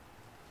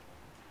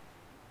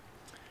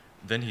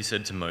Then he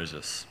said to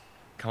Moses,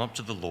 "Come up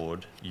to the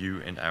Lord,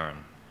 you and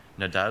Aaron,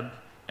 Nadab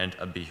and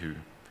Abihu,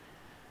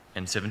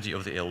 and 70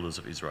 of the elders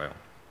of Israel.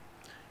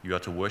 You are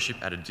to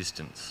worship at a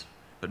distance,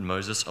 but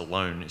Moses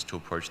alone is to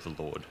approach the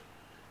Lord.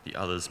 The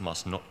others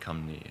must not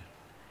come near,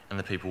 and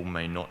the people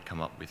may not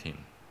come up with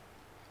him."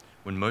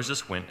 When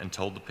Moses went and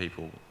told the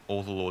people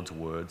all the Lord's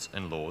words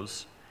and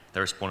laws,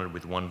 they responded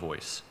with one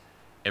voice,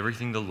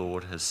 "Everything the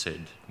Lord has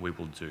said, we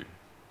will do."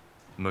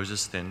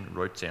 Moses then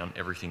wrote down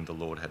everything the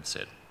Lord had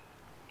said.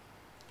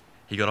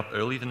 He got up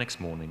early the next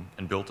morning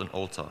and built an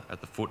altar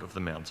at the foot of the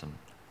mountain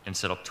and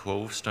set up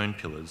 12 stone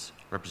pillars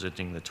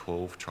representing the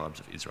 12 tribes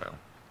of Israel.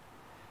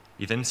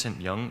 He then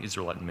sent young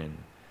Israelite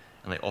men,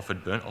 and they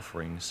offered burnt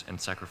offerings and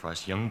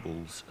sacrificed young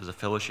bulls as a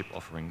fellowship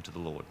offering to the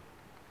Lord.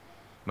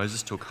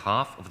 Moses took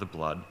half of the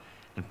blood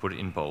and put it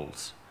in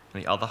bowls,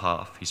 and the other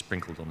half he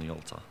sprinkled on the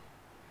altar.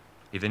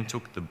 He then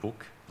took the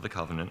book of the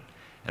covenant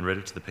and read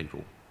it to the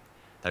people.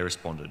 They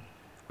responded,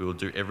 "We will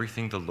do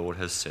everything the Lord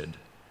has said.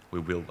 We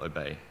will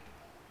obey."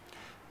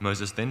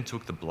 Moses then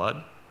took the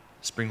blood,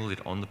 sprinkled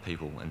it on the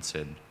people, and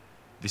said,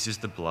 "This is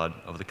the blood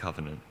of the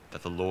covenant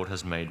that the Lord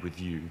has made with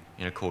you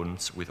in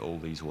accordance with all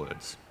these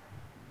words."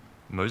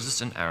 Moses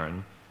and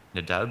Aaron,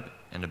 Nadab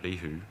and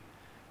Abihu,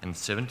 and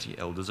 70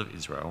 elders of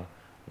Israel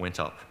went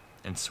up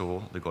and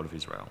saw the God of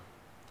Israel.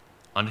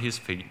 Under his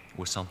feet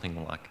was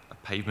something like a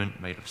pavement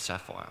made of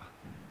sapphire,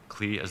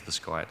 clear as the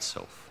sky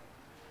itself.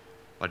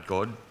 But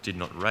God did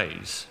not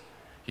raise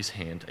his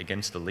hand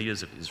against the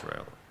leaders of the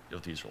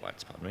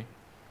Israelites.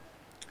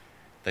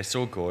 They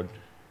saw God,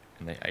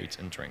 and they ate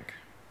and drank.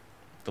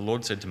 The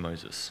Lord said to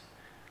Moses,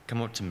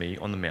 "Come up to me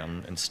on the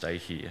mountain and stay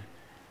here,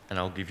 and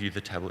I'll give you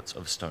the tablets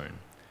of stone,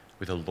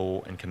 with the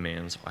law and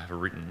commands I have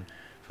written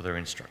for their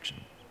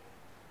instruction."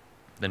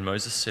 Then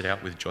Moses set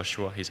out with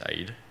Joshua his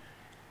aide,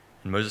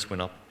 and Moses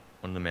went up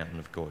on the mountain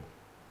of God.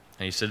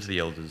 And he said to the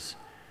elders,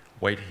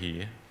 "Wait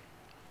here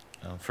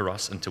for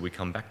us until we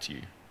come back to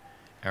you.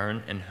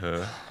 Aaron and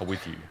Hur are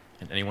with you,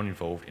 and anyone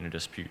involved in a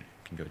dispute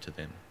can go to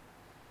them."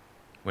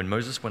 When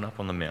Moses went up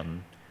on the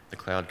mountain, the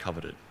cloud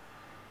covered it,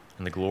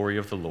 and the glory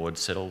of the Lord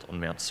settled on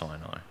Mount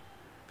Sinai.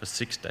 For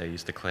 6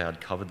 days the cloud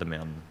covered the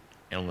mountain,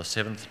 and on the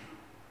 7th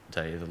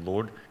day the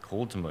Lord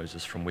called to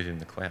Moses from within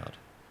the cloud.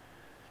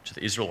 To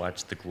the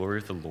Israelites the glory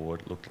of the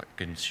Lord looked like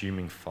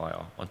consuming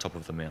fire on top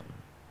of the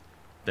mountain.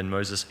 Then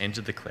Moses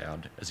entered the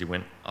cloud as he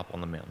went up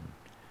on the mountain,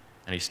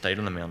 and he stayed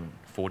on the mountain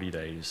 40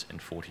 days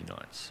and 40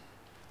 nights.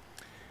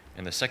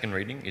 And the second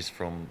reading is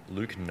from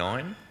Luke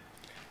 9,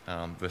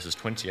 verses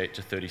 28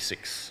 to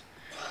 36,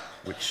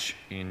 which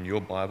in your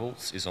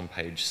Bibles is on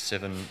page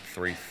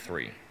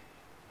 733.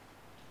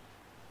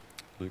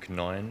 Luke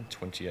 9,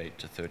 28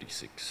 to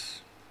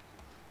 36.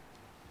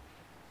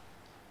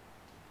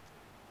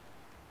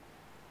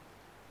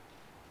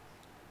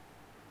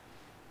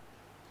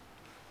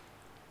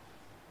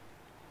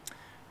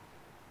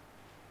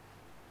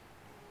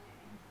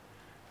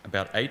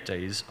 About 8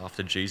 days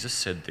after Jesus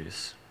said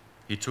this,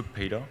 he took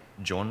Peter,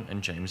 John,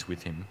 and James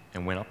with him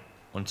and went up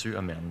onto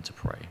a mountain to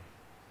pray.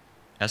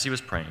 As he was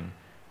praying,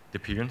 the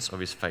appearance of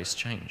his face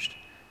changed,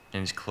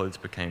 and his clothes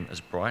became as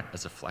bright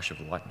as a flash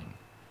of lightning.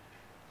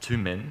 2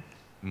 men,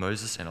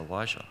 Moses and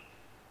Elijah,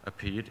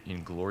 appeared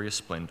in glorious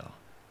splendor,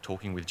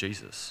 talking with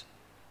Jesus.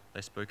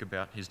 They spoke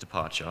about his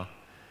departure,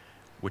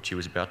 which he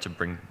was about to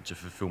bring to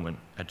fulfillment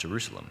at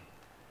Jerusalem.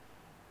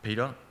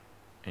 Peter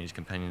and his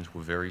companions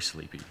were very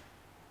sleepy,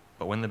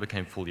 but when they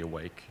became fully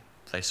awake,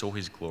 they saw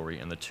his glory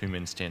and the 2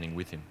 men standing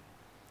with him.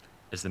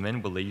 As the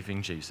men were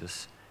leaving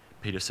Jesus,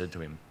 Peter said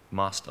to him,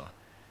 "Master,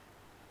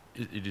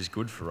 it is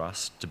good for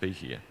us to be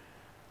here.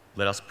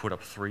 Let us put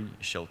up 3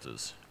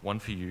 shelters, one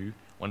for you,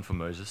 one for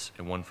Moses,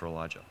 and one for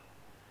Elijah."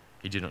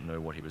 He did not know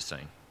what he was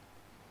saying.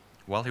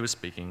 While he was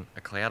speaking,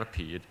 a cloud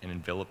appeared and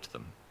enveloped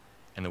them,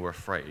 and they were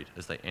afraid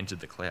as they entered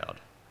the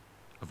cloud.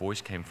 A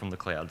voice came from the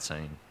cloud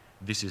saying,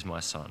 "This is my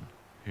son,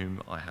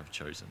 whom I have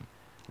chosen.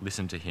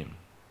 Listen to him."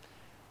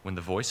 When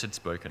the voice had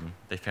spoken,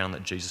 they found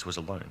that Jesus was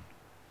alone.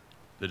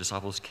 The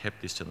disciples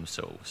kept this to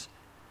themselves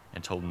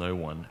and told no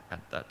one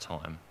at that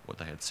time what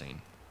they had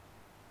seen.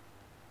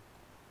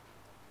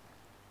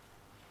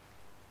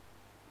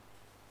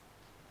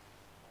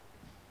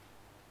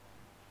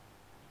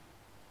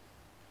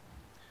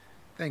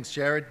 Thanks,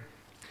 Jared.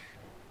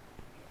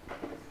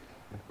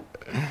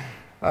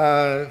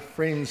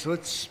 Friends,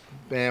 let's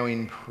bow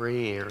in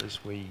prayer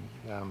as we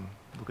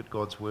look at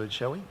God's word,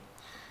 shall we?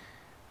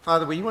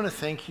 Father, we want to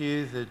thank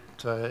you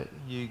that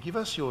you give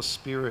us your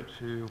Spirit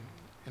who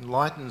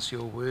enlightens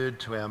your word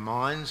to our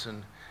minds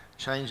and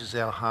changes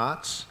our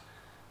hearts.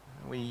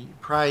 We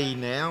pray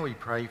now, we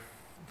pray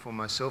for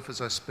myself as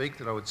I speak,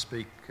 that I would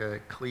speak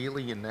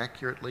clearly and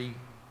accurately,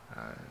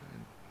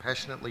 and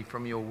passionately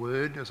from your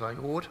word as I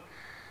ought.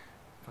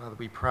 Father,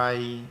 we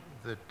pray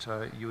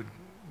that you would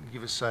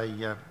give us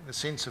a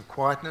sense of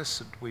quietness,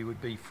 that we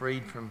would be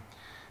freed from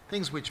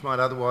things which might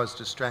otherwise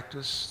distract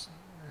us,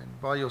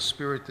 and by your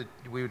Spirit that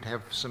we would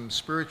have some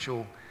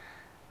spiritual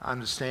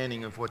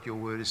understanding of what your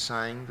word is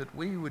saying, that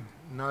we would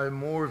know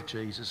more of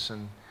Jesus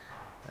and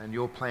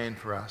your plan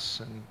for us,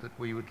 and that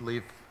we would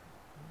live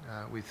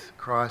with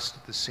Christ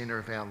at the centre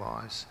of our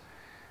lives.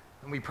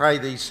 And we pray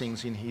these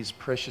things in his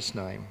precious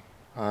name.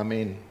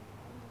 Amen.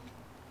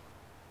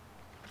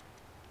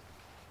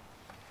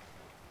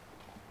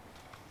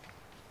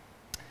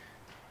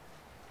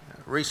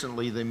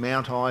 Recently, the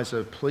Mount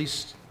Isa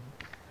Police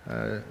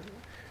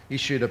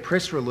issued a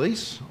press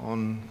release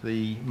on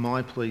the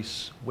My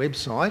Police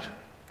website,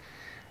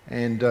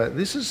 and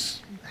this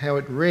is how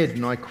it read,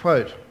 and I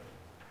quote.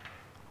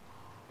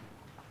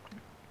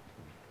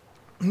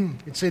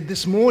 It said,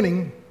 "This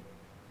morning,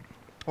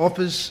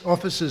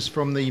 officers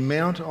from the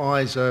Mount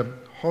Isa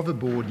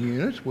hoverboard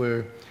unit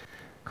were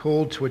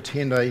called to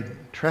attend a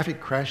traffic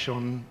crash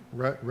on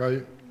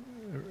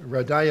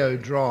Rodeo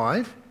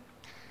Drive.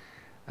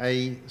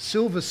 A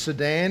silver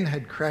sedan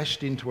had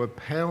crashed into a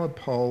power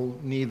pole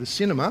near the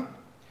cinema.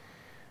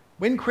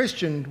 When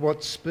questioned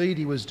what speed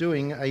he was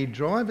doing, a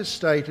driver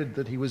stated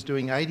that he was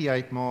doing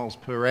 88 miles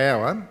per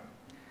hour.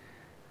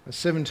 A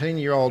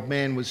 17-year-old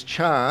man was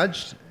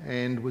charged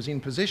and was in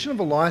possession of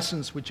a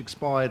licence which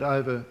expired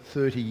over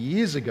 30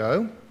 years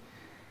ago.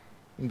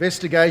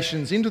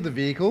 Investigations into the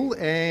vehicle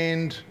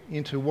and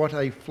into what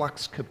a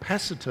flux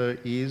capacitor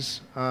is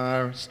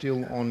are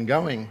still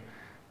ongoing."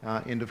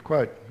 End of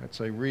quote. That's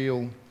a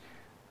real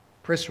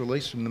press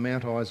release from the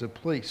Mount Isa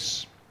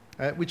Police,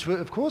 which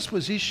of course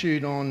was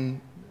issued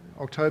on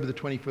October the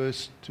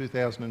 21st,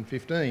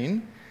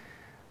 2015,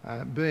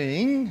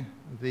 being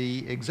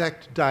the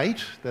exact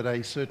date that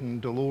a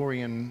certain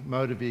DeLorean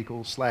motor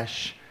vehicle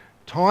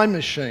 / time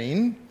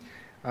machine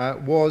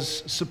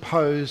was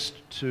supposed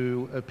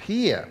to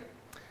appear.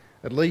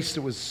 At least it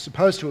was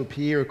supposed to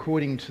appear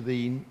according to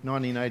the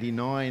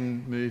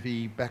 1989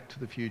 movie Back to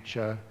the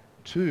Future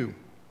 2.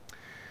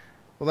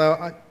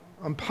 Although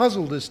I'm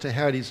puzzled as to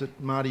how it is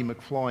that Marty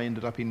McFly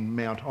ended up in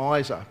Mount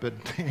Isa, but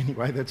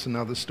anyway, that's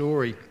another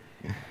story.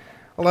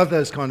 I love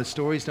those kind of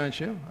stories, don't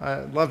you?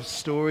 I love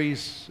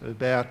stories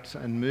about,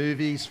 and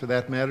movies for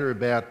that matter,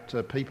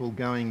 about people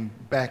going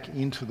back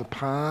into the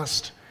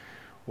past,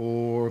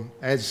 or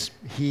as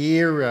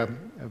here,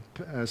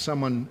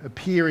 someone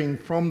appearing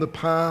from the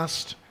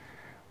past,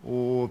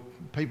 or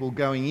people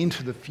going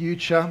into the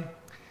future,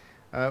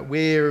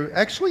 where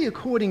actually,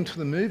 according to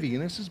the movie,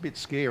 and this is a bit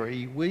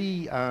scary,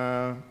 we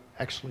are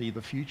actually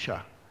the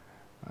future.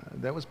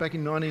 That was back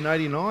in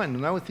 1989,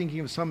 and they were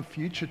thinking of some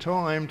future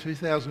time,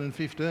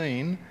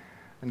 2015,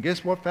 and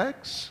guess what,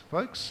 folks?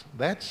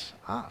 That's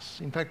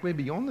us. In fact, we're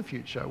beyond the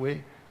future.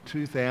 We're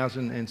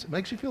 2000, and it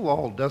makes you feel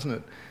old, doesn't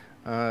it,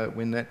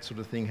 when that sort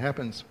of thing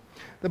happens.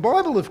 The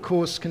Bible, of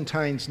course,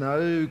 contains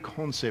no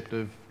concept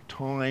of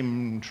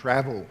time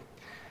travel.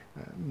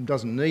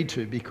 Doesn't need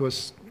to,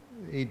 because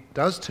it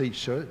does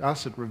teach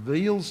us, it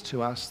reveals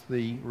to us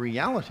the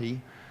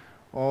reality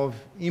of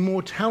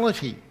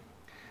immortality.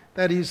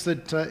 That is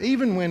that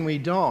even when we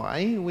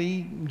die,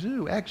 we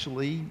do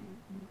actually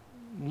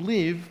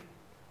live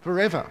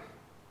forever.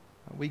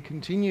 We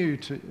continue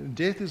to,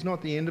 death is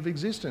not the end of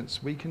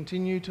existence. We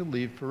continue to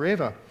live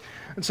forever.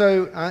 And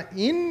so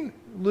in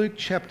Luke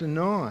chapter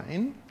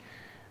 9,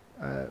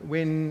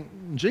 when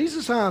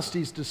Jesus asked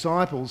his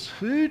disciples,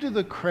 "Who do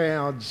the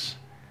crowds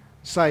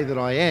say that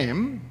I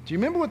am?" Do you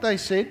remember what they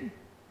said?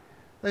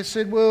 They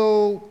said,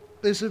 "Well,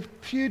 there's a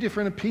few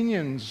different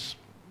opinions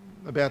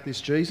about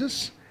this,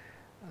 Jesus.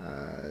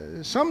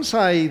 Some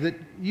say that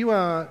you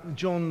are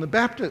John the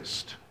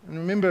Baptist." And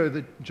remember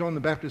that John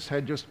the Baptist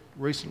had just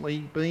recently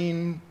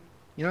been,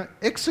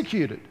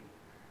 executed.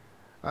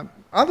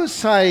 Others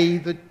say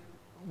that,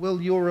 well,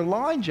 you're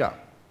Elijah,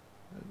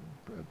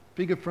 a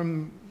figure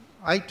from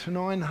 800 to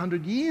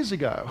 900 years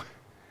ago.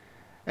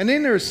 And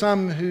then there are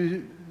some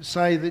who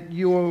say that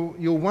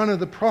you're one of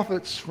the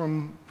prophets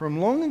from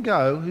long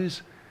ago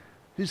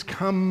who's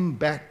come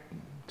back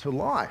to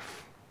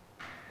life.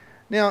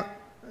 Now,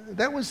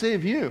 that was their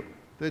view,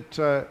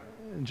 that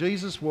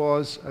Jesus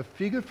was a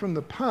figure from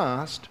the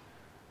past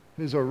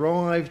who's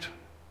arrived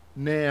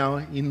now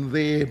in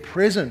their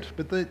present.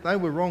 But they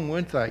were wrong,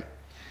 weren't they?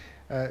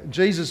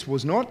 Jesus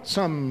was not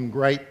some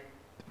great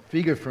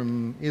figure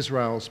from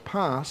Israel's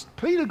past.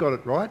 Peter got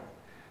it right.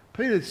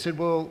 Peter said,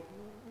 "Well,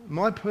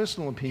 my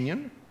personal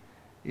opinion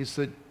is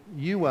that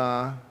you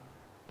are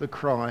the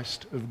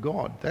Christ of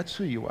God. That's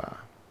who you are."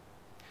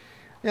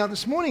 Now,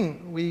 this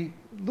morning we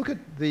look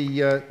at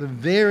the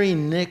very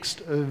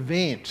next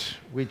event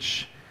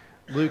which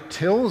Luke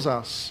tells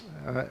us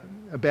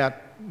about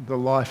the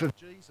life of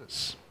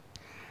Jesus.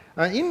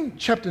 In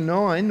chapter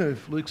 9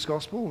 of Luke's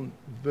Gospel,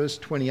 verse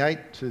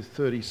 28 to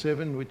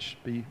 37, which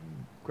would be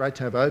great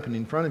to have open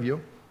in front of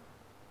you,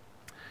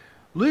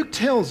 Luke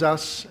tells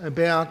us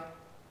about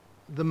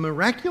the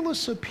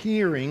miraculous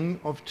appearing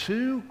of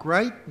two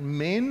great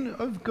men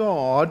of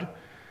God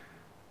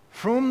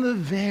from the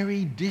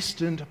very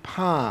distant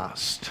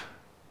past.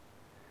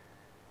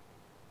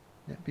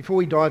 Now, before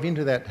we dive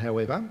into that,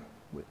 however,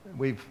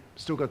 we've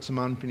still got some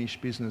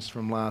unfinished business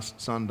from last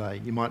Sunday.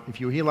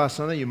 If you were here last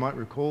Sunday, you might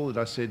recall that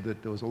I said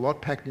that there was a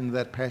lot packed into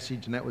that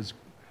passage, and that was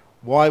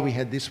why we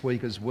had this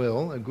week as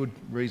well, a good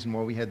reason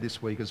why we had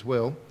this week as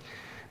well.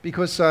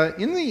 because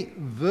in the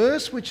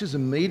verse which is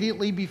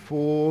immediately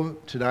before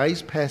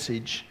today's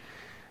passage,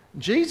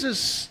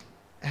 Jesus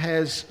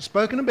has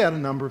spoken about a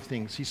number of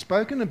things. He's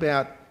spoken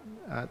about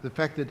the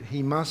fact that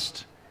he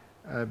must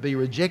be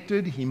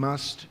rejected, he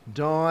must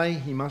die,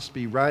 he must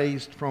be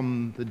raised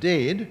from the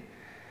dead.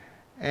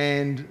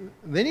 And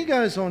then he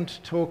goes on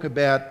to talk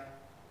about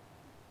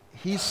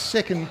his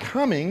second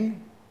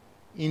coming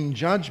in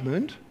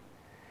judgment.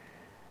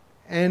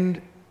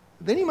 And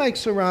then he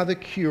makes a rather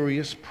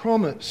curious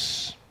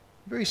promise,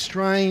 a very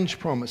strange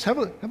promise. Have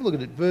a look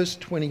at it, verse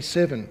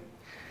 27.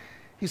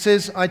 He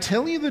says, "I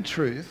tell you the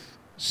truth,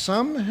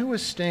 some who are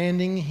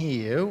standing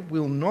here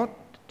will not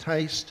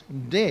taste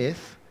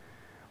death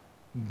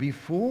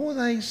before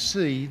they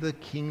see the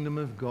kingdom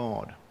of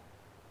God."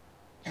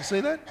 Do you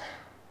see that?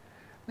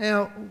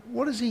 Now,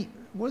 what does he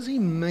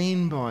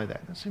mean by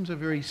that? That seems a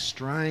very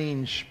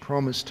strange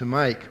promise to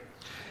make.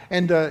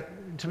 And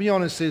to be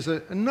honest, there's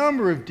a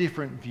number of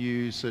different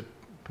views that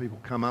people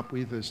come up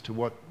with as to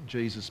what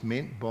Jesus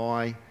meant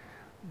by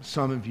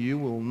some of you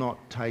will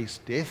not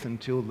taste death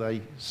until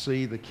they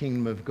see the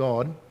kingdom of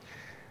God.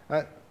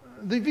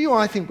 The view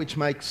I think which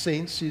makes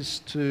sense is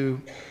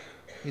to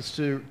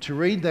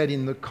read that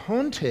in the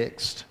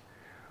context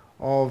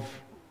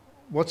of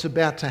what's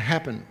about to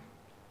happen.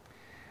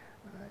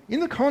 In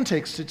the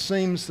context, it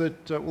seems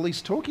that,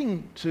 he's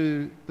talking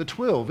to the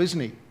 12, isn't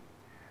he?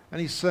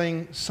 And he's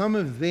saying some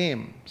of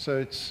them, so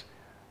it's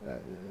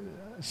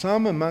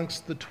some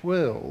amongst the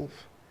 12,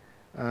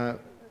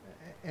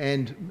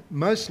 and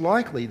most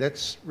likely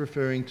that's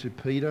referring to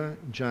Peter,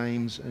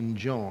 James and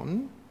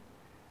John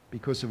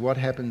because of what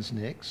happens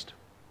next.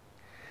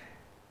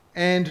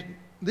 And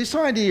this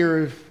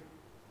idea of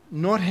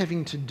not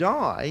having to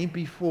die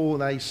before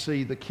they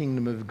see the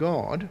kingdom of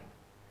God,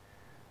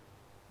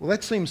 well,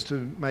 that seems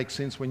to make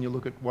sense when you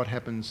look at what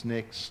happens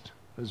next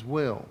as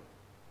well.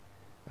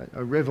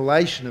 A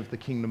revelation of the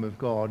kingdom of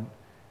God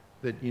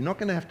that you're not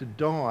going to have to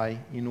die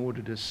in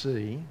order to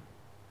see,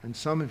 and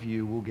some of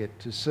you will get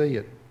to see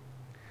it.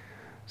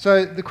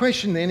 So the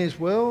question then is,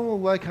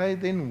 well, okay,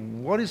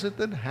 then what is it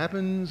that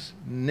happens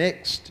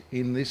next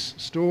in this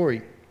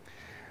story?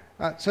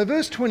 So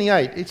verse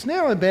 28, it's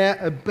now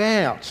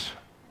about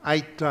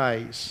 8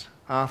 days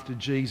after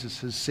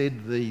Jesus has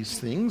said these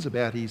things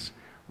about his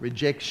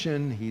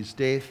rejection, his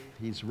death,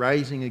 his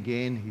raising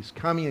again, his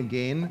coming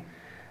again,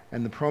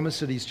 and the promise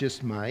that he's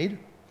just made.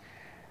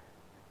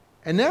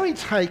 And now he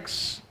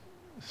takes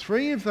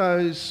 3 of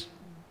those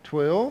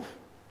 12.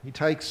 He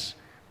takes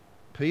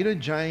Peter,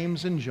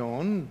 James and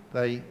John.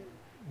 They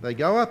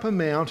go up a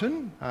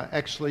mountain.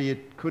 Actually,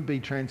 it could be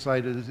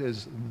translated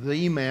as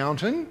the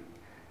mountain,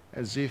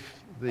 as if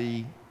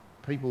the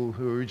people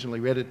who originally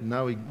read it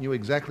knew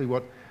exactly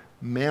what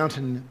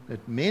mountain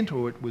it meant,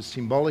 or it was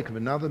symbolic of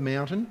another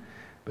mountain.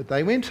 But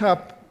they went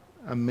up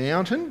a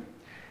mountain,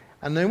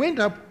 and they went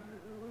up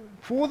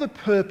for the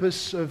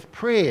purpose of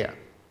prayer.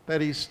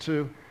 That is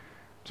to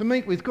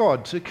meet with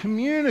God, to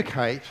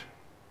communicate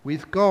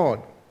with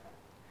God.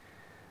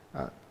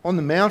 On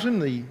the mountain,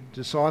 the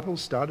disciples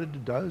started to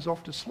doze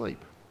off to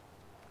sleep.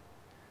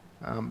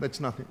 That's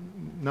nothing.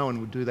 No one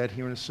would do that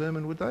here in a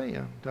sermon, would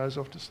they? Doze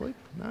off to sleep?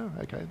 No?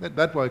 Okay,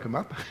 that woke them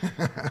up.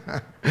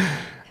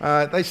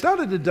 They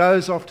started to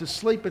doze off to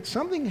sleep, but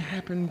something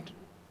happened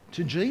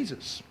to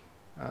Jesus.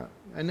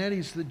 And that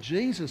is that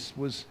Jesus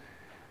was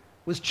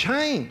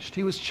changed.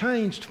 He was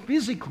changed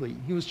physically.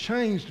 He was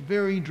changed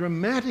very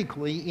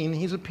dramatically in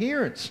his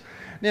appearance.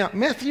 Now,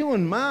 Matthew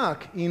and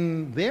Mark,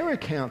 in their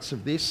accounts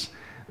of this,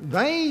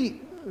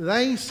 they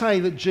say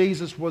that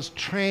Jesus was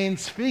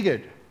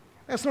transfigured.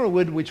 That's not a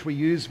word which we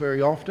use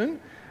very often,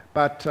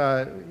 but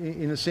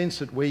in a sense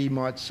that we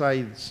might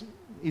say,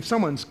 if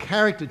someone's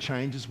character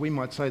changes, we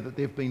might say that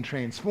they've been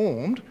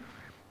transformed.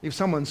 If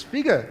someone's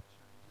figure,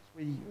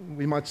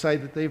 we might say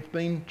that they've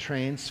been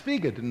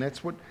transfigured, and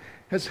that's what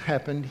has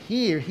happened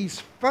here.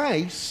 His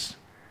face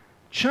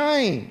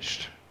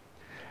changed,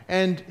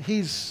 and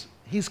his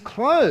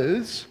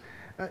clothes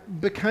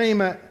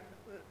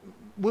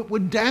were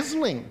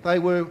dazzling. They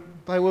were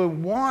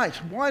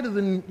whiter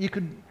than you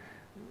could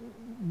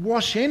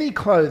wash any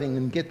clothing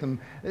and get them.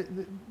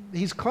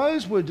 His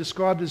clothes were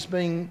described as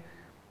being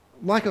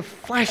like a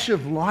flash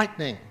of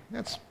lightning.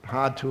 That's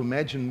hard to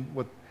imagine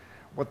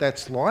what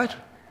that's like.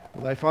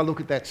 Although if I look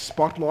at that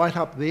spotlight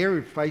up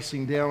there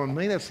facing down on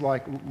me, that's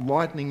like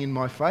lightning in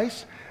my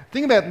face.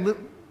 Think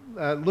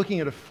about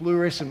looking at a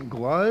fluorescent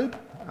globe.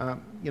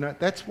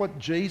 That's what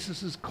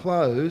Jesus'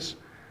 clothes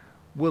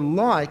were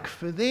like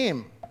for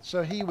them.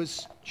 So he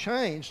was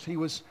changed, he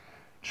was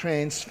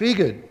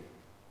transfigured.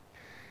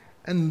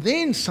 And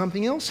then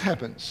something else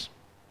happens.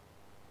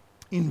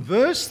 In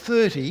verse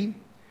 30,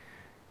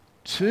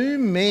 2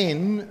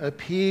 men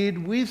appeared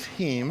with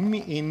him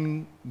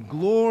in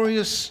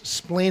glorious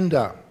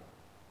splendour.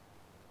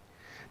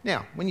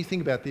 Now, when you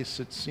think about this,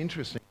 it's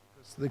interesting.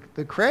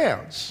 The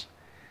crowds,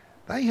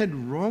 they had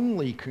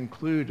wrongly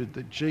concluded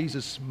that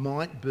Jesus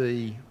might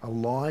be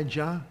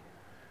Elijah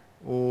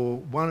or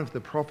one of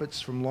the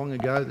prophets from long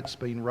ago that's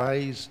been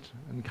raised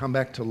and come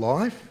back to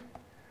life.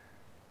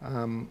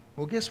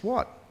 Well, guess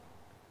what?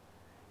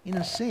 In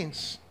a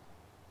sense,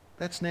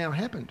 that's now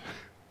happened.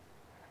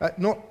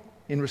 Not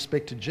in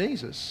respect to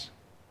Jesus,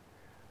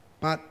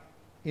 but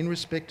in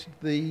respect to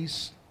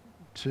these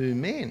two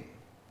men.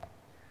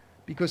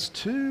 Because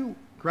two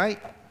great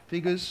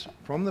figures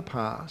from the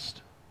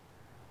past,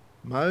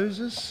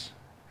 Moses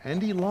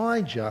and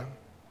Elijah,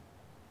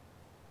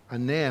 are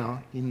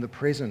now in the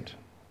present.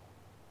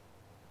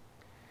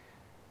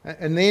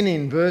 And then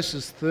in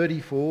verses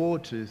 34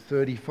 to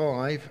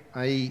 35,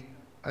 a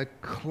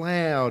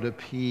cloud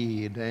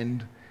appeared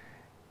and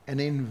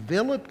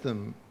enveloped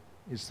them,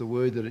 is the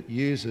word that it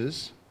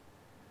uses,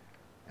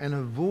 and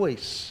a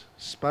voice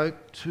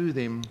spoke to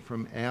them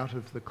from out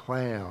of the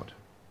cloud.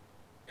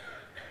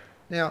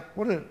 Now,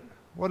 what an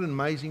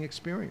amazing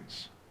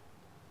experience.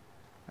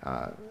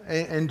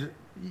 And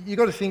you've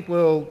got to think,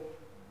 well,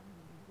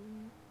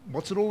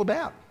 what's it all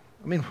about?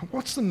 I mean,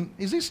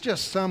 is this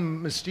just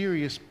some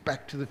mysterious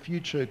Back to the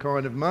Future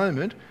kind of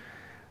moment?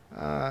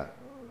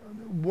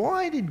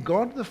 Why did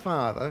God the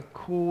Father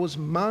cause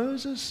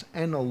Moses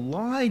and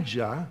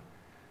Elijah,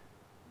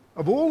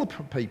 of all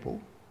the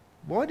people,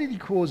 why did he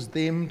cause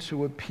them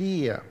to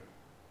appear?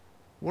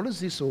 What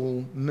does this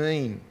all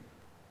mean?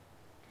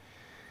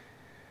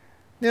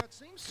 Now, it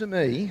seems to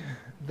me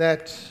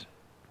that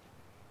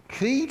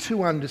key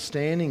to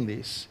understanding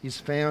this is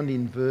found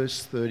in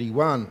verse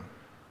 31.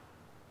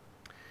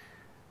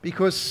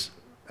 Because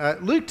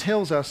Luke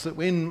tells us that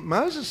when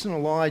Moses and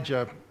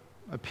Elijah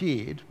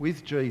appeared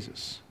with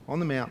Jesus on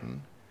the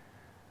mountain,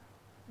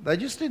 they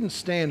just didn't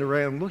stand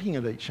around looking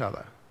at each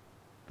other.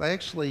 They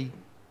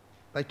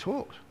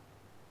talked.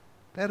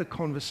 They had a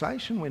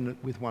conversation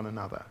with one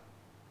another.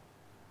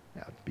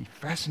 Now, it'd be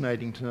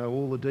fascinating to know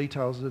all the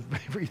details of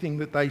everything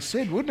that they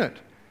said, wouldn't it?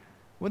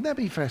 Wouldn't that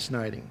be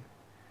fascinating?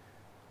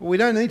 Well, we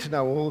don't need to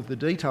know all of the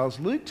details.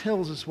 Luke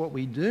tells us what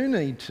we do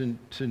need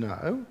to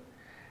know,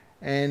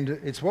 and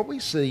it's what we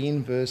see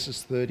in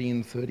verses 30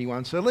 and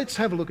 31. So let's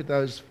have a look at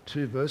those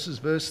two verses.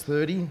 Verse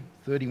 30,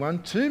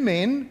 31. Two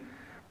men,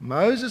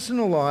 Moses and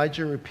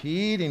Elijah,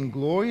 appeared in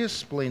glorious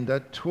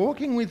splendour,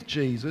 talking with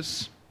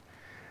Jesus.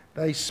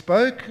 They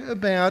spoke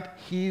about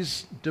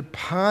his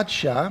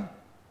departure,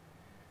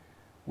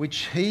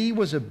 which he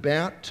was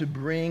about to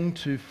bring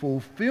to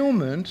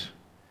fulfilment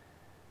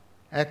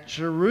at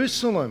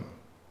Jerusalem.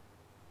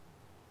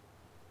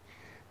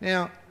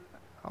 Now,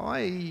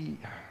 I'm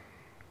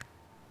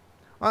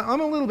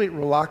a little bit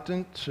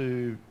reluctant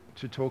to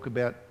talk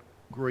about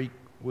Greek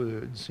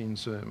words in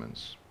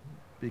sermons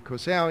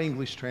because our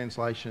English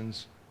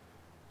translations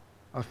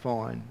are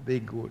fine, they're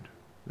good,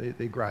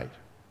 they're great.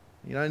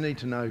 You don't need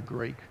to know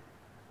Greek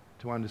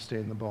to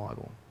understand the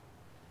Bible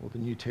or the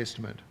New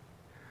Testament.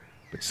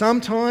 But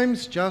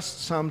sometimes,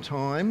 just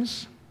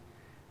sometimes,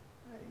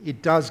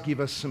 it does give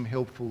us some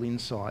helpful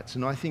insights,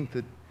 and I think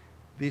that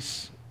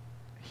this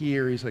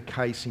here is a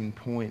case in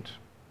point.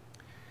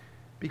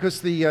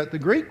 Because the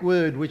Greek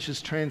word which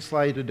is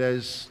translated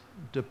as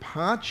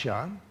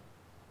departure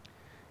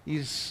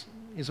is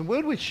a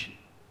word which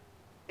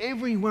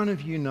every one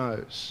of you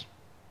knows,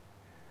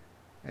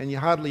 and you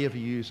hardly ever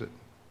use it,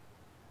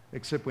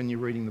 except when you're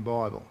reading the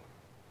Bible.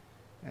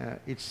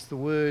 It's the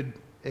word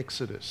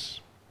exodus.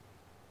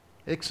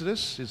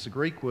 Exodus is the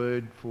Greek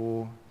word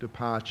for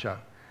departure.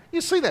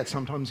 You see that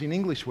sometimes in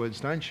English words,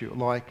 don't you?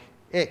 Like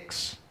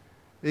ex.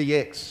 The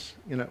ex,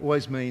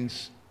 always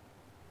means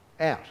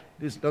out,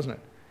 doesn't it?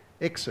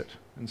 Exit,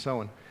 and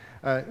so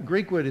on.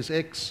 Greek word is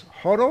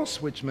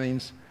ex-hodos, which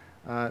means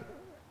out,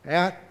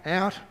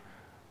 and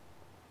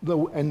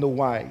the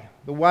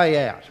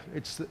way out.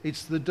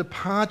 It's the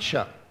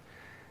departure.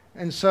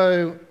 And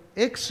so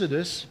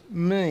Exodus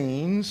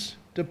means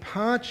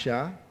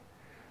departure.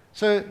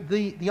 So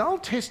the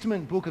Old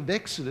Testament book of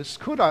Exodus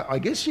I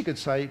guess you could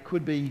say,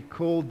 could be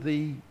called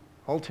the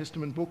Old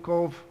Testament book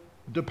of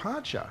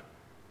departure,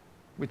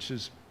 which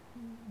is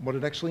what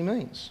it actually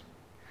means.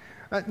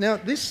 Now,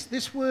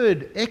 this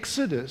word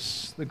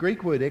Exodus, the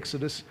Greek word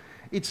Exodus,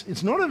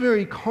 it's not a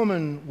very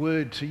common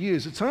word to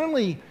use. It's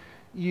only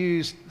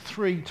used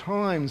 3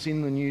 times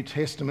in the New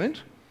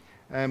Testament.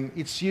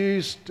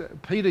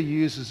 Peter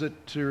uses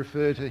it to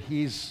refer to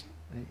his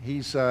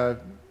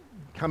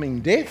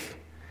coming death.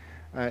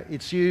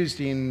 It's used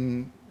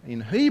in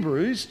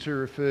Hebrews to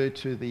refer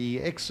to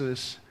the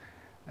Exodus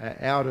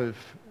out of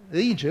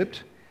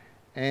Egypt,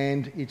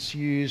 and it's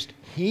used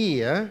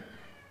here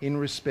in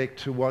respect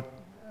to what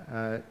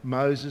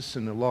Moses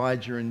and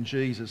Elijah and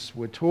Jesus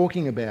were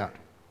talking about.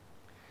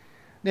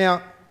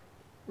 Now,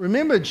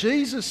 remember,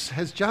 Jesus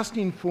has just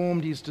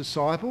informed his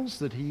disciples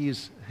that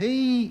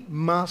he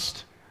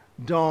must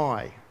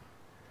die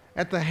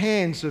at the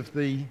hands of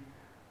the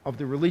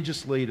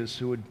religious leaders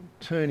who would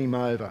turn him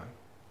over.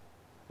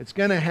 It's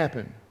going to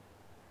happen.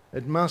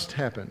 It must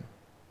happen.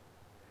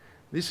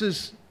 This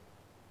is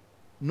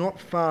not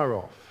far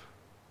off.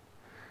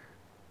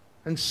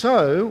 And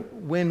so,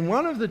 when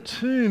one of the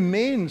 2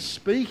 men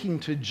speaking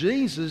to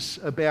Jesus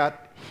about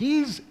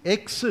his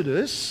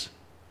exodus,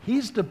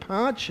 his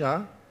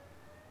departure,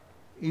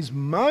 is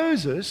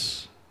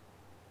Moses,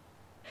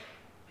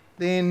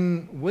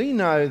 then we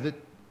know that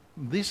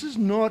this is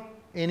not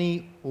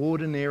any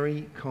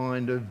ordinary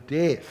kind of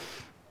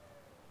death.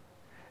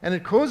 And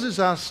it causes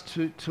us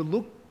to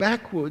look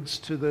backwards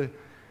to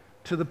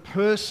the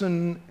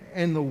person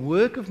and the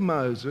work of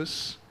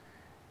Moses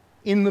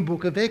in the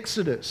book of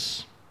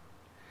Exodus.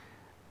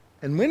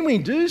 And when we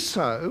do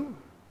so,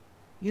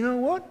 you know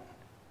what?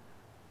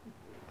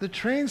 The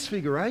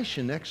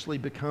transfiguration actually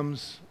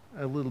becomes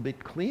a little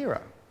bit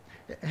clearer.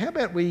 How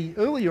about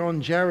earlier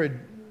on, Jared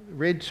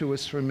read to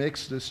us from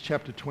Exodus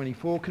chapter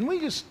 24. Can we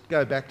just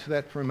go back to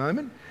that for a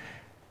moment?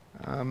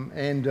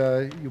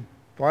 You'll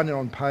find it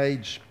on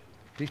page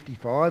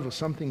 55 or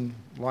something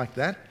like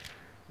that,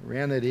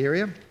 around that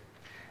area.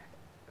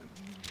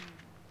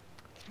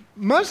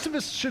 Most of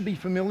us should be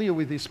familiar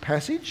with this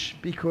passage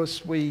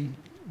because we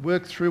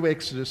worked through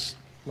Exodus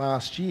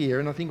last year,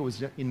 and I think it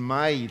was in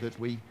May that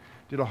we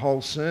did a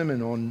whole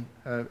sermon on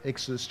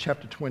Exodus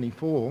chapter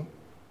 24.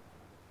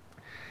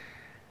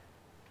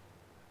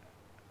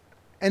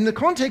 And the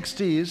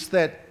context is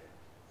that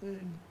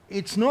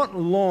it's not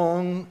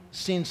long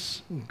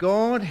since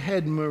God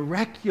had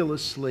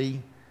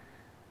miraculously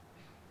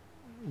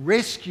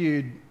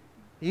rescued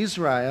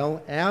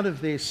Israel out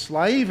of their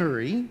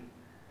slavery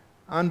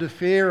under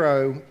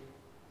Pharaoh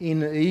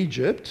in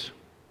Egypt,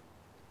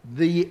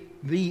 the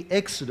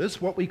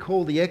Exodus, what we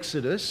call the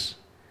Exodus.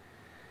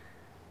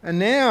 And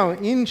now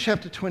in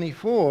chapter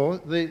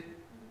 24, the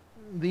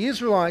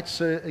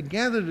Israelites are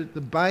gathered at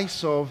the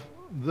base of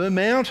the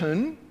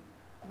mountain,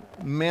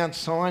 Mount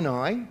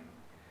Sinai,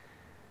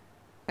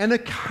 and a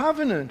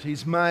covenant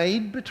is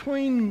made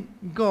between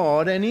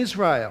God and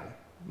Israel.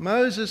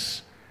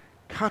 Moses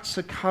cuts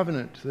a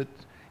covenant that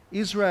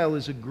Israel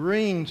is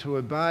agreeing to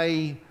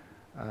obey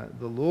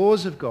the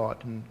laws of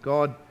God, and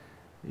God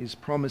is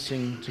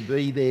promising to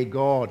be their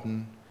God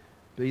and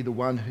be the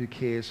one who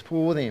cares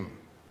for them.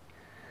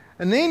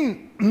 And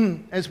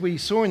then, as we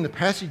saw in the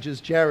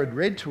passages Jared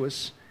read to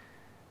us,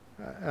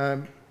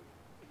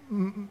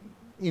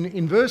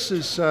 in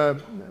verses,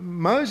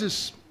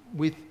 Moses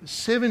with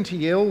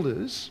 70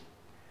 elders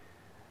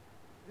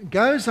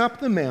goes up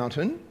the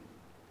mountain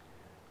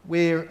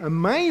where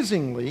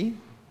amazingly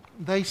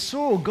they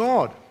saw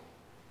God.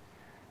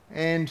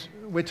 And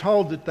we're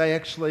told that they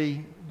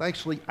actually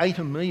ate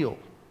a meal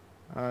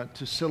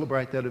to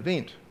celebrate that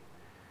event.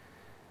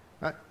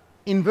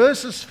 In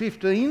verses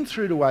 15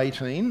 through to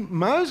 18,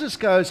 Moses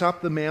goes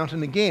up the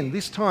mountain again,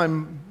 this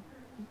time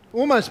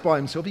almost by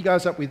himself. He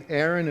goes up with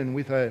Aaron and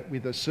with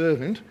a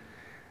servant.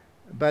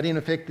 But in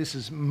effect, this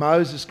is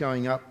Moses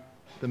going up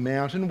the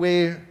mountain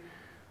where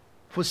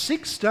for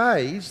 6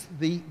 days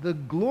the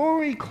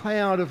glory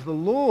cloud of the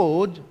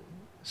Lord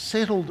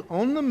settled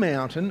on the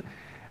mountain,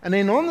 and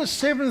then on the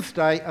 7th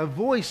day a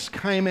voice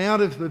came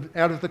out of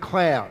the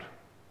cloud.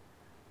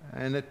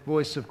 And that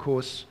voice, of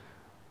course,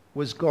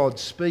 was God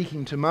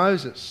speaking to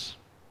Moses.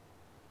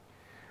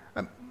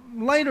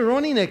 Later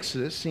on in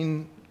Exodus,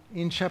 in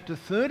chapter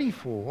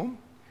 34,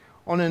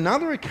 on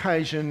another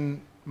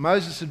occasion,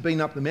 Moses had been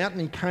up the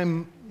mountain.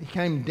 He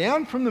came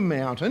down from the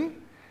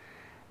mountain,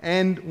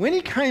 and when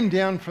he came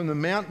down from the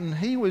mountain,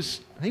 he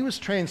was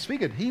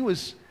transfigured.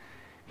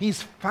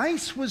 His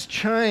face was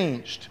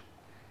changed.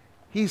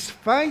 His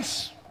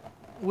face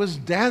was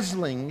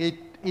dazzling.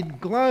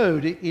 It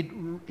glowed.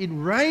 It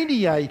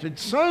radiated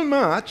so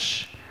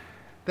much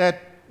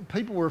that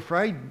people were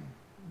afraid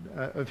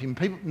of him.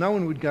 No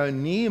one would go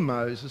near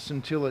Moses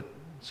until it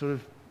sort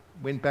of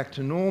went back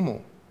to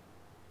normal.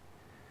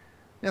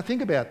 Now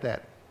think about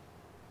that.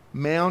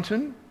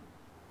 Mountain,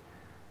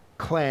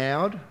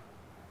 cloud,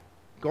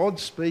 God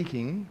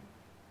speaking,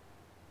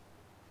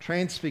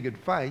 transfigured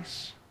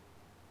face.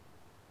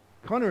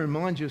 Kind of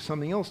reminds you of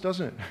something else,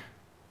 doesn't it?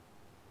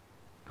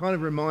 Kind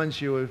of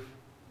reminds you of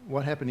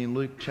what happened in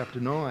Luke chapter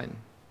 9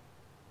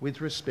 with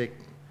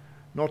respect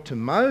not to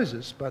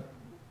Moses but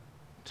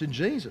to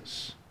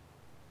Jesus.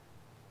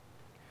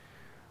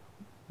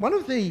 One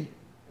of the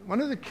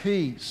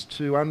keys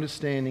to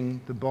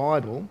understanding the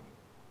Bible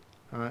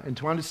and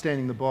to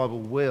understanding the Bible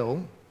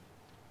well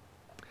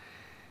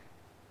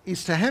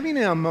is to have in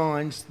our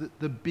minds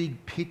the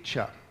big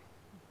picture,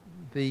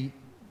 the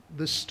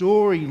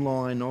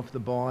storyline of the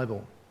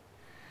Bible.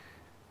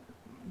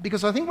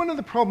 Because I think one of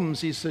the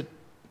problems is that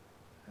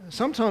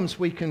sometimes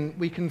we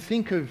can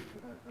think of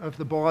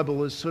the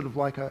Bible as sort of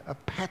like a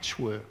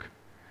patchwork,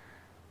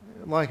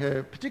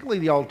 particularly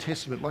the Old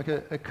Testament, like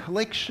a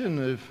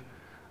collection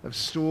of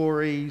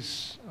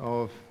stories,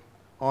 of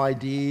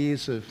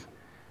ideas, of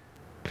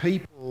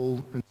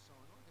people, and so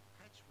on, like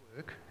a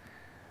patchwork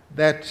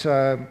that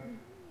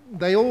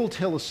they all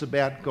tell us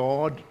about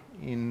God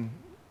in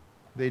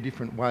their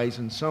different ways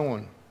and so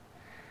on.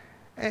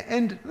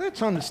 And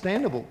that's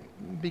understandable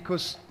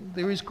because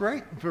there is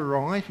great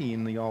variety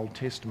in the Old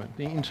Testament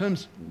in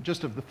terms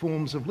just of the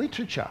forms of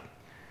literature.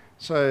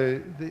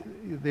 So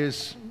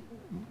there's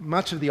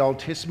much of the Old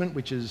Testament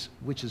which is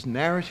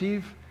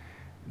narrative.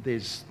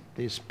 There's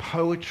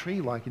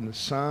poetry like in the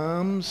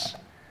Psalms.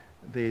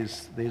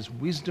 There's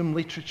wisdom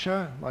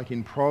literature like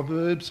in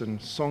Proverbs and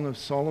Song of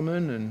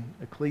Solomon and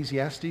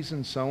Ecclesiastes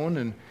and so on.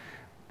 And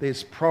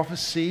there's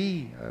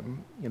prophecy,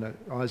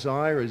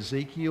 Isaiah,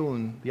 Ezekiel,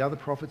 and the other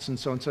prophets and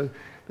so on. So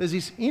there's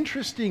this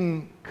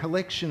interesting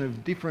collection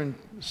of different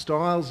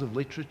styles of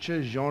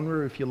literature,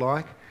 genre, if you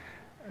like,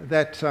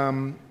 that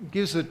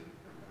gives it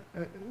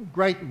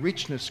great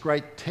richness,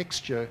 great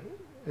texture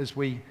as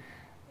we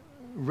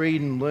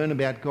read and learn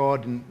about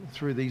God and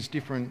through these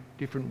different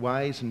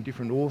ways and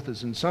different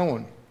authors and so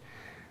on.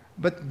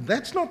 But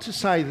that's not to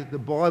say that the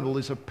Bible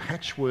is a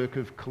patchwork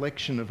of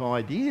collection of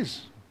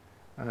ideas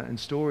and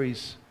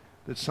stories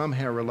that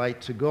somehow relate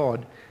to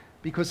God,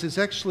 because there's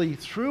actually,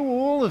 through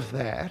all of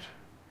that,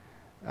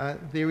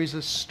 there is a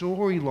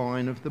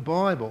storyline of the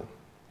Bible.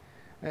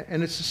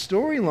 And it's a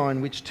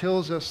storyline which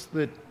tells us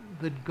that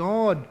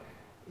God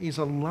is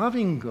a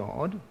loving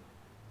God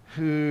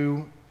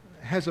who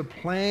has a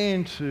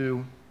plan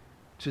to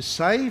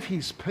save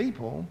his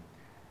people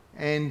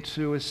and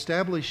to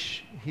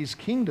establish his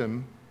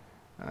kingdom,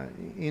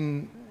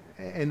 and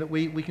that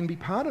we can be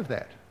part of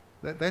that.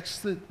 That's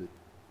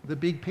the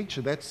big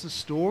picture. That's the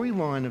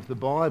storyline of the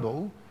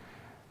Bible,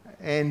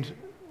 and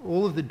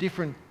all of the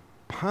different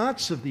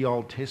parts of the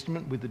Old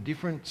Testament with the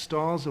different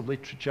styles of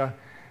literature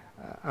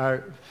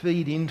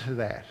feed into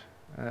that,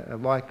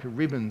 like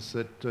ribbons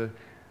that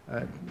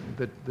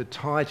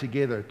tie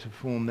together to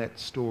form that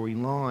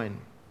storyline.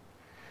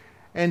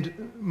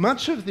 And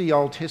much of the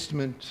Old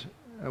Testament,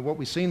 what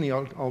we see in the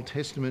Old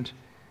Testament,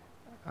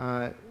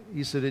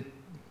 is that it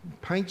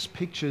paints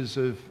pictures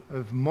of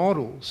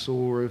models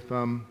or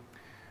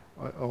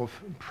of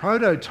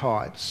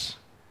prototypes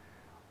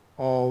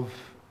of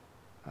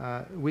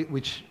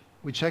which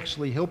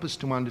actually help us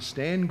to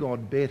understand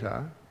God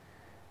better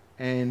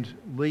and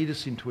lead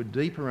us into a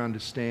deeper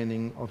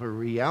understanding of a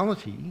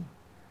reality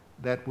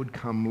that would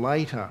come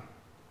later.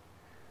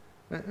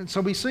 And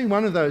so we see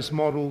one of those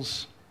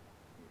models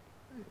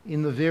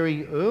in the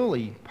very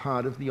early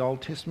part of the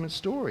Old Testament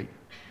story,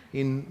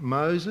 in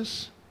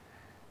Moses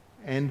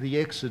and the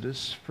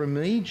Exodus from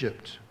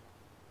Egypt.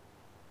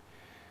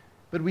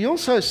 But we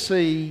also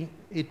see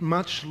it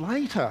much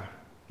later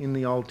in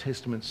the Old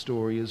Testament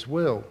story as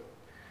well.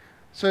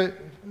 So,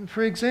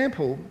 for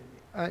example,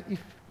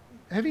 if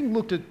having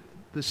looked at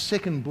the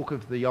second book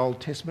of the Old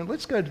Testament,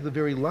 let's go to the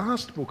very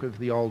last book of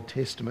the Old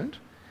Testament.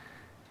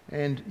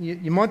 And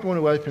you might want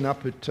to open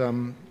up at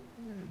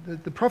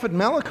the prophet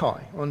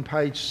Malachi on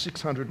page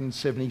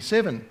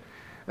 677.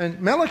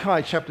 And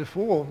Malachi chapter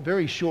 4,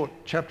 very short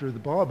chapter of the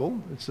Bible.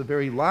 It's the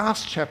very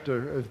last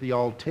chapter of the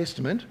Old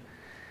Testament.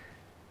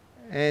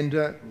 And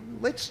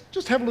let's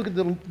just have a look at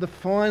the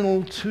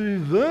final two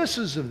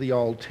verses of the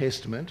Old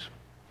Testament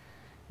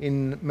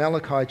in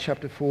Malachi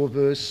chapter 4,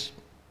 verse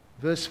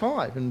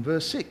 5 and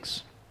verse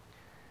 6.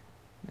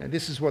 Now,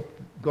 this is what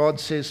God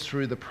says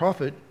through the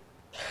prophet.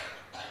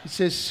 He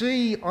says,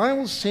 "See, I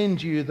will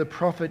send you the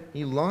prophet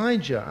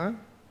Elijah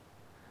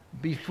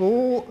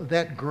before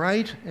that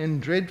great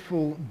and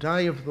dreadful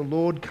day of the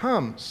Lord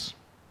comes.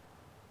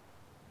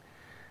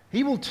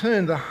 He will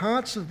turn the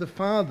hearts of the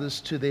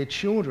fathers to their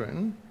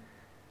children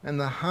and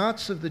the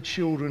hearts of the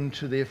children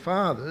to their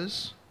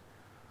fathers,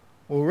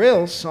 or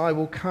else I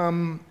will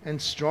come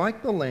and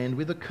strike the land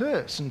with a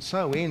curse." And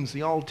so ends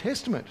the Old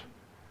Testament.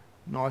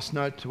 Nice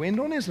note to end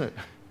on, isn't it?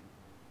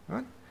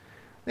 Right?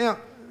 Now,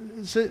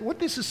 so what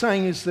this is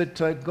saying is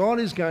that God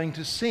is going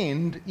to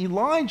send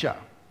Elijah.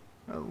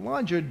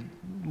 Elijah had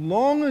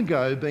long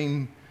ago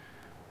been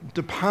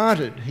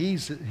departed.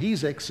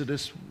 His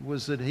exodus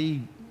was that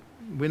he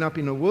went up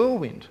in a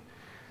whirlwind.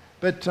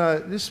 But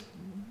this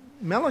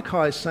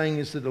Malachi is saying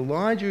is that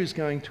Elijah is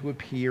going to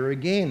appear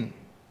again.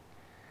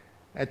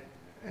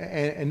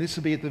 And this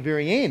will be at the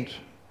very end,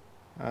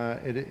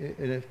 at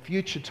a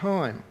future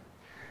time.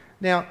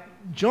 Now,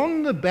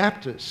 John the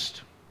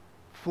Baptist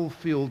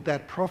fulfilled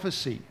that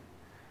prophecy.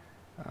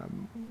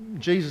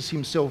 Jesus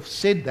himself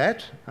said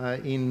that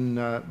in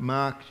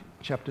Mark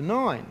chapter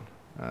 9,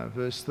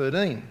 verse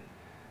 13,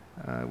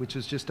 which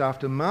is just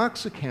after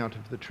Mark's account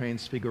of the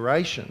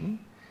Transfiguration.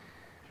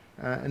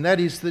 And that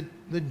is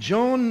that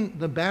John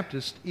the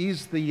Baptist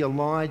is the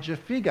Elijah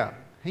figure.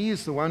 He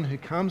is the one who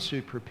comes,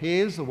 who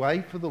prepares the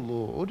way for the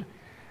Lord.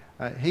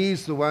 He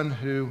is the one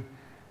who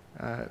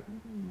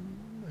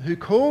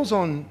calls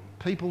on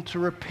people to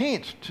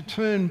repent, to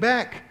turn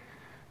back,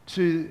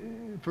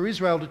 for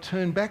Israel to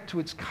turn back to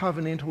its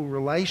covenantal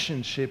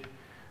relationship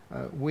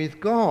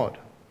with God.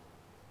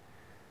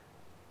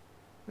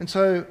 And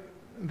so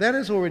that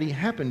has already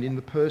happened in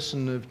the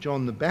person of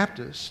John the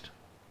Baptist.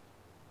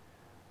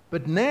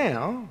 But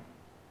now,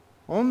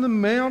 on the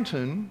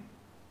mountain,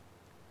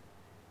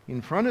 in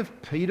front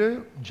of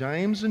Peter,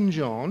 James and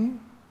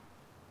John,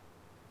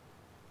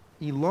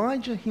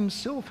 Elijah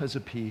himself has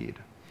appeared.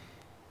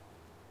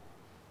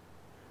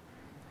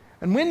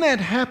 And when that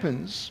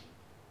happens,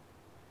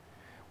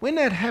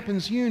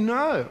 you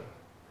know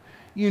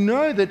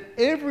that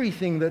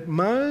everything that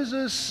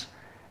Moses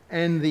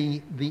and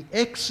the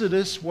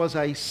Exodus was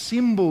a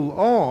symbol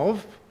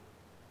of,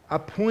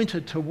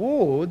 pointed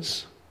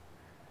towards,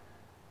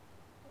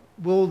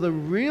 well, the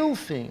real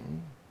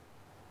thing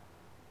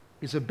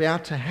is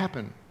about to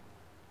happen.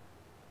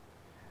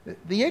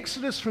 The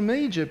exodus from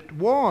Egypt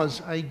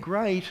was a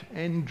great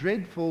and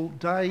dreadful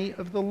day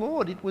of the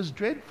Lord. It was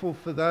dreadful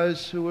for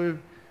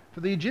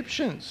the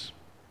Egyptians,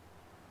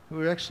 who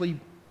were actually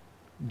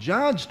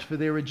judged for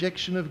their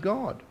rejection of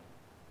God.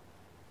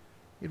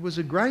 It was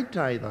a great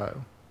day,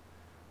 though,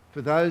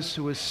 for those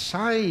who were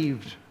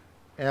saved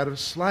out of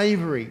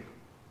slavery.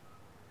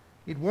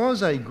 It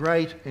was a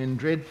great and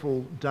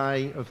dreadful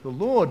day of the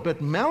Lord,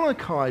 but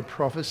Malachi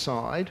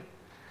prophesied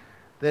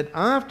that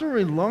after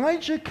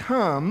Elijah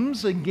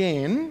comes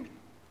again,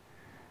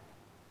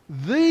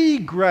 the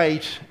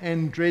great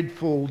and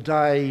dreadful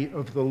day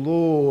of the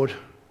Lord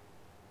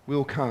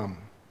will come.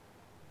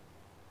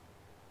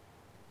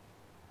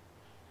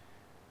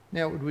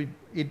 Now,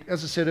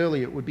 as I said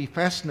earlier, it would be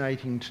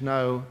fascinating to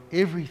know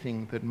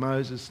everything that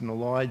Moses and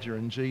Elijah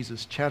and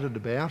Jesus chatted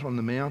about on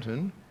the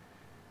mountain,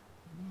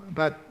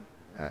 but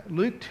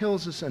Luke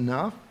tells us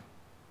enough.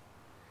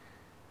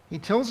 He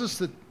tells us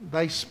that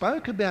they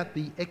spoke about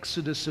the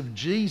exodus of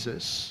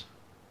Jesus,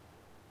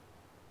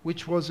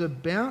 which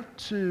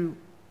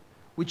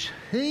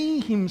he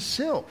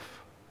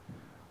himself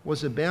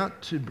was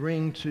about to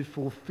bring to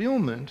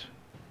fulfillment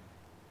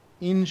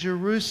in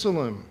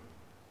Jerusalem.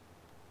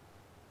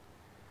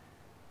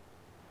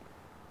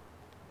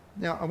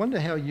 Now, I wonder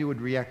how you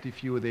would react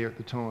if you were there at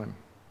the time.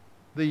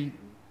 The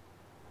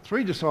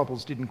 3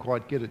 disciples didn't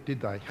quite get it,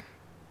 did they?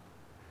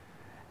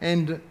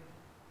 And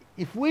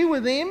if we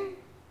were them,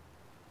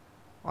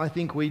 I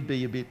think we'd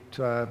be a bit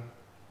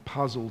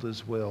puzzled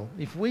as well.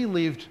 If we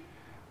lived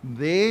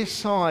their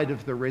side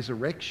of the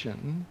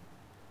resurrection,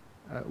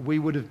 we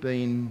would have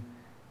been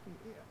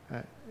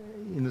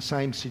in the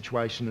same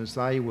situation as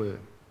they were.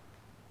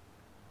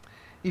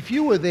 If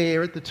you were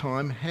there at the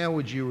time, how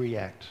would you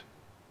react?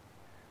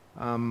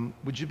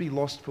 Would you be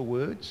lost for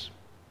words?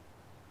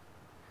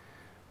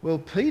 Well,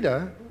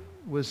 Peter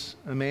was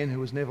a man who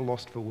was never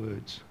lost for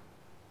words.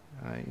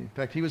 In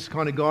fact, he was the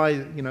kind of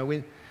guy,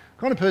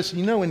 kind of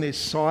person, when there's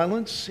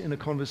silence in a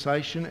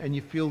conversation and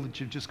you feel that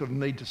you've just got a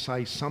need to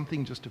say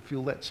something just to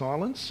fill that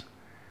silence.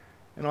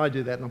 And I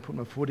do that and I put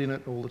my foot in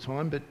it all the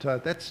time, but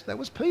that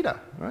was Peter,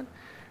 right?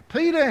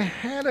 Peter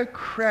had a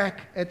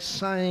crack at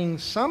saying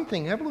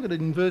something. Have a look at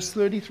it in verse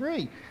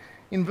 33.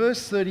 In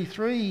verse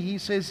 33, he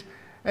says,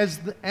 as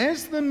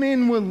the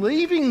men were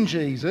leaving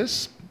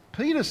Jesus,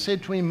 Peter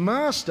said to him,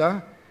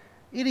 "Master,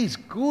 it is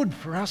good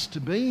for us to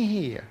be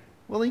here."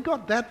 Well, he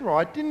got that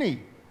right, didn't he?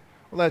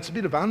 Well, that's a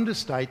bit of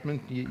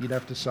understatement, you'd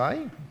have to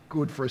say.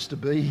 Good for us to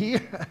be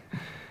here.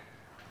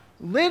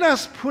 "Let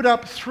us put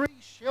up 3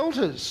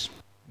 shelters,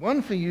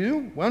 one for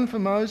you, one for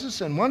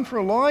Moses, and one for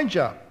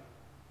Elijah."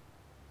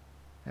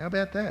 How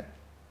about that?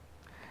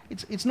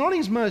 It's not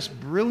his most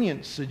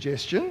brilliant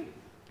suggestion.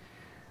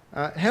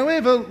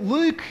 However,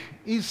 Luke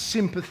is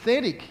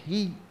sympathetic.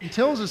 He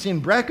tells us in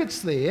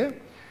brackets there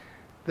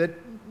that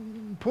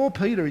poor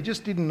Peter, he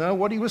just didn't know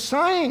what he was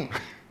saying.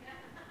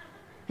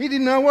 He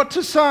didn't know what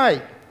to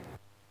say.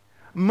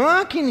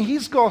 Mark in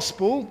his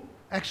gospel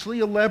actually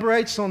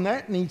elaborates on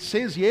that, and he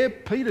says,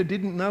 Peter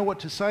didn't know what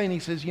to say, and he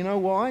says, you know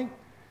why?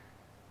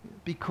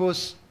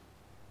 Because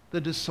the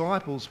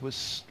disciples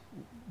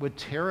were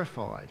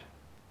terrified.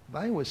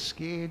 They were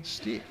scared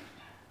stiff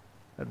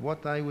at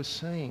what they were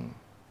seeing.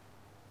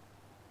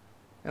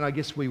 And I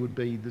guess we would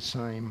be the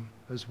same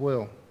as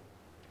well.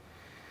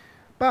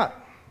 But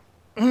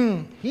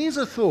here's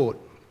a thought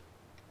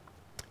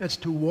as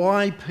to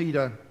why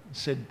Peter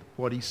said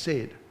what he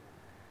said.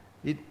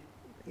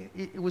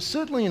 It was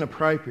certainly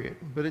inappropriate,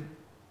 but it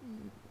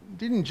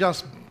didn't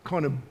just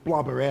kind of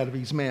blubber out of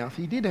his mouth.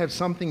 He did have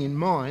something in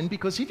mind,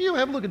 because if you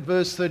have a look at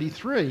verse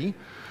 33,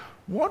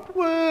 what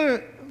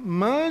were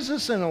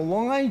Moses and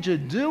Elijah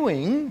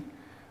doing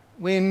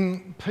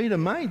when Peter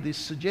made this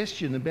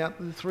suggestion about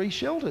the 3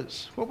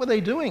 shelters? What were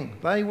they doing?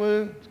 They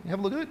were, have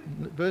a look at it,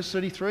 verse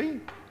 33,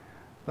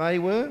 they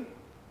were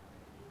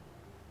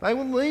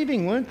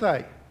leaving, weren't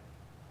they?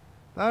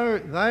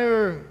 They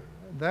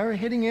were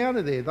heading out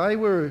of there.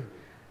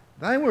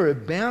 They were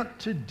about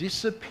to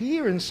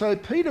disappear, and so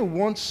Peter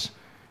wants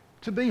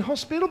to be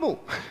hospitable.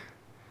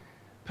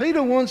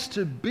 Peter wants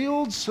to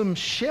build some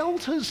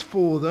shelters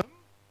for them,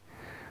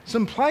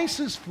 some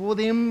places for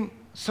them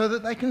so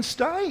that they can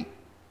stay.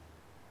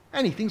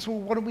 And he thinks, well,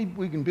 what do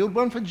we can build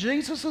one for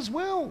Jesus as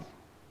well,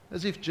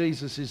 as if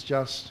Jesus is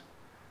just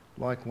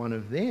like one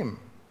of them.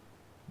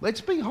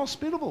 Let's be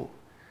hospitable.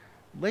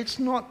 Let's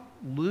not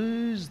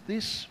lose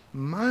this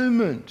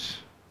moment.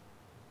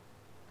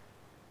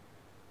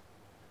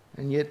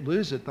 And yet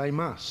lose it they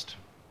must,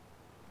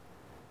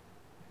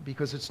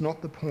 because it's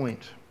not the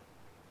point.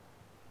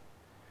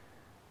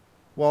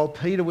 While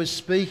Peter was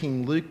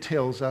speaking, Luke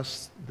tells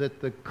us that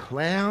the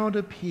cloud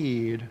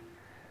appeared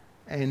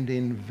and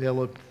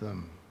enveloped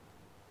them.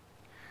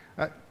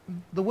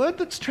 The word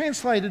that's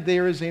translated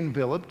there as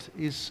enveloped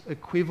is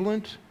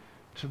equivalent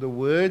to the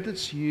word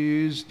that's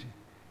used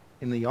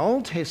in the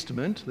Old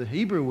Testament, the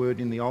Hebrew word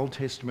in the Old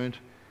Testament,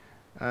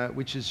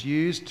 which is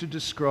used to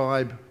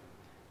describe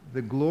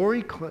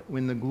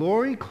when the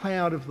glory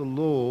cloud of the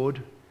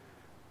Lord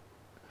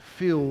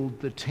filled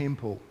the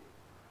temple.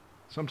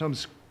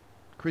 Sometimes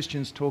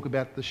Christians talk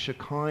about the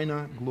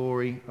Shekinah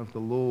glory of the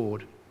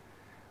Lord.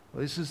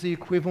 Well, this is the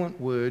equivalent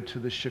word to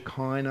the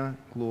Shekinah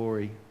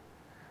glory.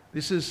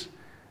 This is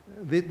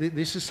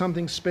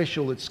something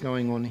special that's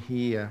going on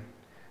here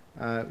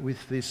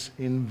with this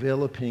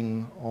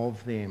enveloping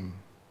of them.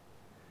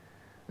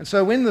 And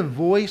so when the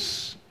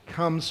voice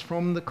comes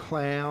from the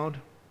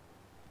cloud,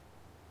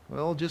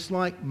 well, just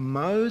like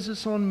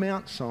Moses on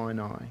Mount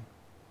Sinai,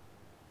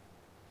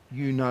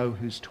 you know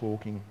who's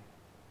talking.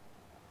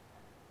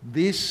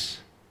 This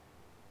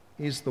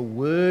is the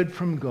word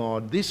from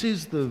God. This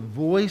is the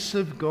voice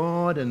of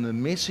God and the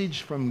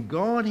message from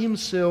God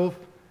himself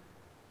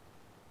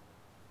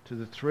to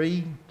the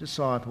 3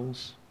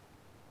 disciples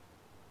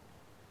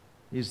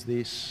is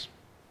this: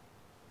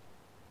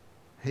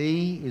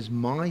 He is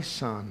my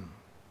Son,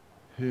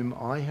 whom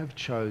I have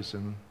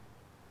chosen.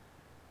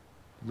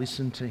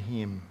 Listen to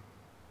him.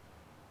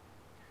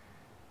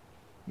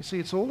 You see,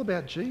 it's all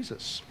about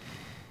Jesus.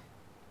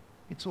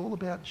 It's all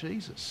about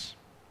Jesus.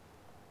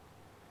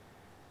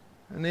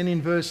 And then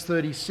in verse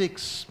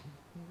 36,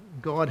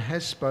 God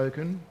has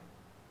spoken.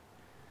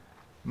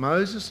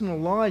 Moses and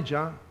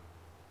Elijah,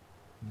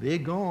 they're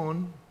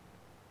gone.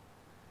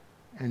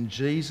 And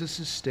Jesus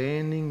is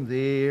standing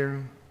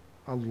there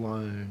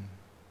alone.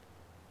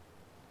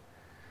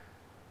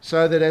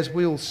 So that, as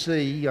we'll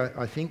see,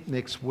 I think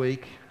next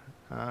week,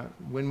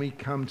 when we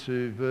come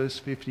to verse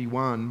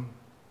 51,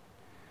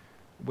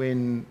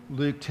 when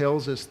Luke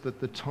tells us that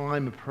the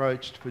time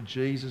approached for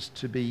Jesus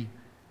to be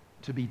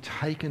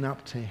taken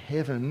up to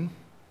heaven,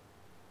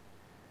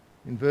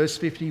 in verse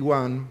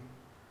 51,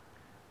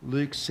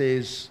 Luke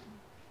says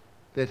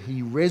that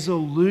he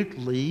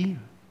resolutely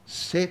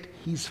set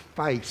his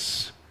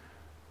face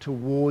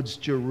towards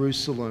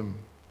Jerusalem,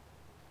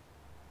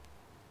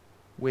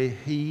 where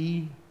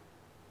he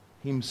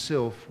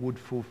himself would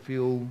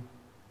fulfill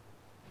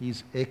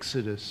his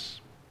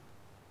exodus,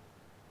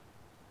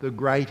 the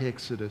great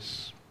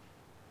exodus,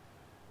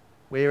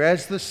 where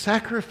as the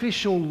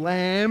sacrificial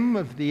lamb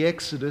of the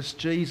exodus,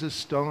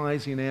 Jesus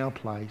dies in our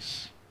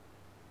place,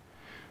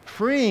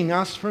 freeing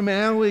us from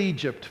our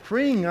Egypt,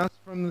 freeing us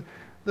from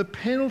the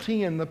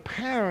penalty and the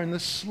power and the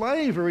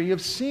slavery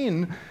of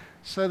sin,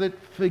 so that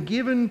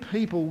forgiven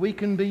people, we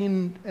can be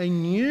in a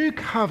new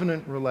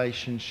covenant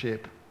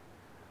relationship,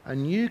 a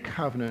new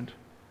covenant,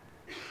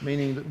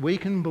 meaning that we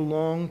can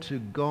belong to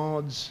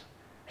God's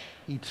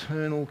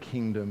eternal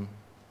kingdom.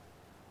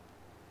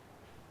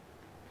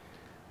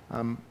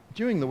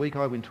 During the week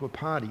I went to a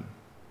party.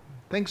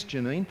 Thanks,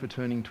 Janine, for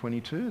turning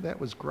 22. That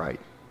was great.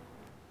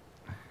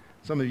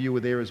 Some of you were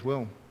there as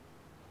well.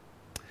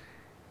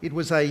 It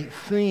was a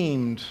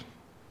themed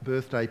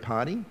birthday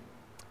party,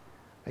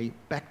 a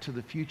Back to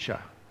the Future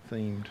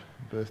themed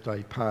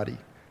birthday party.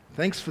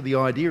 Thanks for the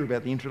idea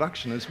about the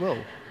introduction as well.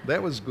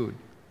 That was good.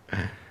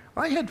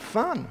 I had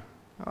fun.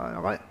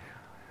 I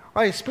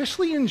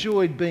especially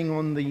enjoyed being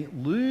on the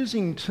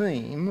losing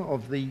team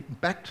of the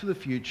Back to the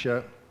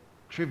Future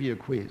trivia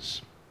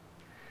quiz.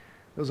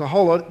 There was a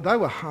whole lot. They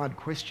were hard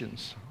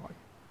questions. Like,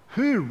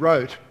 who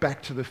wrote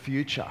Back to the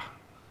Future?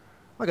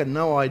 I got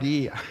no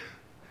idea.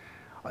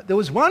 There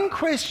was one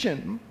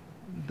question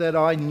that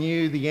I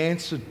knew the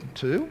answer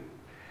to,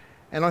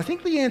 and I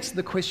think the answer to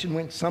the question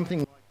went something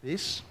like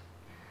this.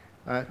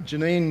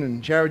 Janine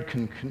and Jared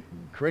can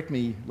correct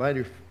me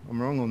later if I'm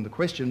wrong on the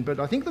question, but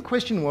I think the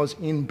question was,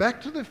 in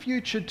Back to the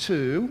Future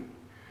 2,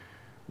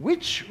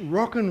 which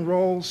rock and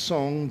roll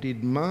song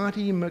did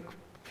Marty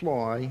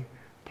McFly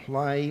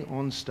play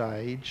on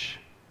stage,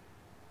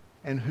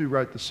 and who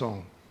wrote the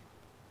song?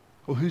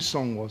 Or whose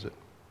song was it?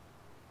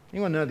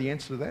 Anyone know the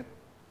answer to that?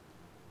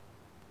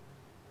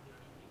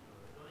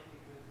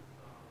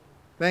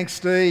 Thanks,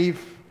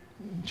 Steve.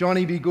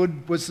 Johnny Be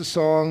Good was the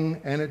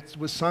song, and it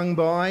was sung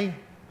by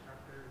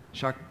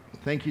Chuck.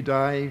 Thank you,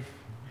 Dave.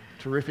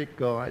 Terrific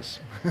guys.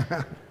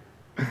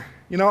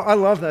 You know, I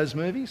love those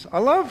movies. I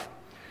love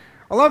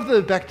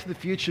the Back to the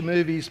Future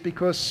movies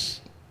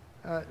because,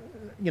 the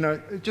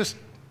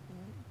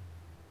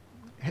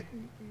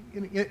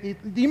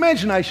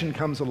imagination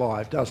comes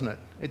alive, doesn't it?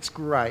 It's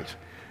great.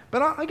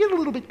 But I get a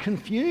little bit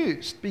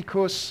confused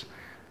because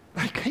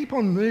they keep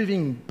on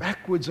moving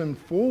backwards and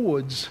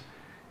forwards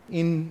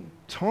in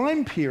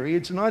time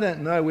periods, and I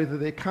don't know whether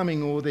they're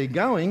coming or they're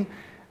going.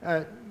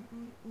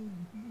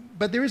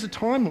 But there is a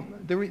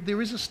time,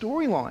 there is a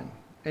storyline,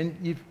 and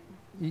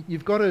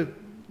you've got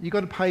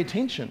to pay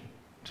attention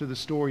to the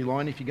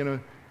storyline if you're going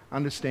to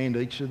understand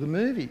each of the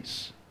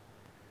movies.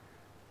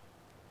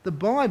 The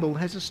Bible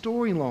has a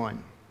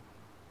storyline.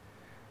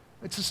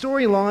 It's a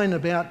storyline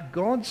about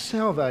God's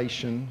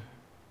salvation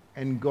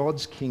and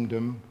God's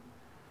kingdom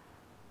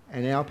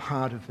and our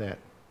part of that.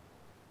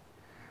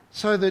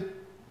 So that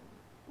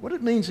what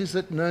it means is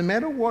that no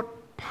matter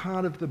what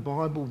part of the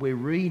Bible we're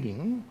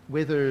reading,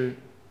 whether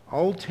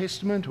Old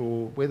Testament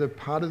or whether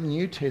part of the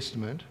New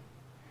Testament,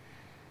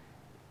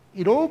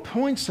 it all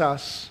points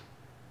us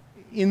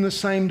in the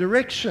same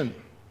direction.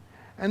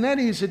 And that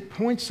is, it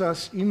points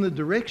us in the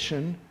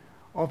direction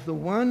of the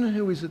one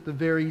who is at the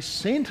very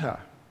centre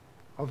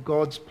of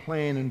God's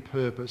plan and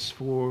purpose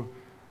for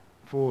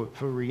for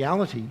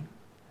reality,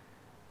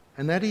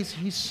 and that is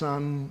his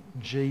Son,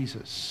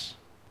 Jesus.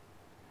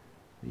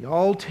 The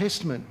Old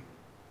Testament,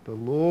 the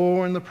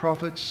law and the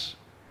prophets,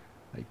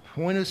 they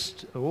point us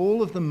to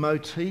all of the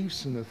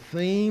motifs and the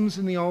themes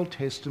in the Old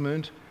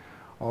Testament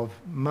of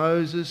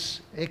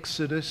Moses,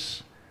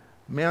 Exodus,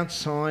 Mount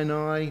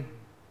Sinai,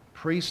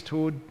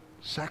 priesthood,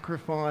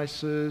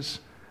 sacrifices,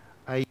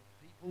 a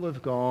people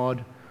of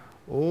God,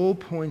 all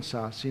points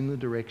us in the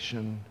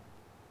direction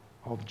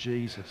of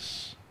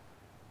Jesus.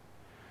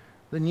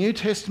 The New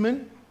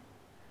Testament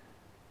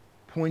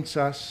points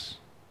us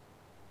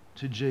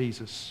to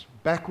Jesus,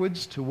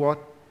 backwards to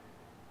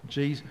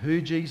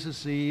who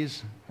Jesus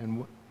is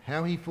and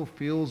how he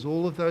fulfills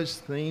all of those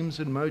themes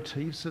and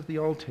motifs of the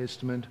Old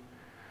Testament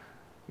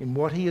in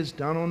what he has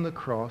done on the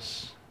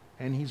cross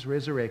and his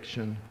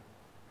resurrection,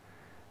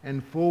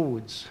 and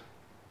forwards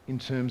in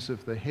terms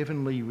of the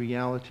heavenly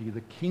reality, the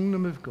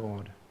kingdom of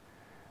God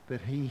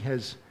that he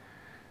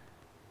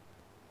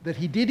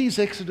did his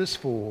exodus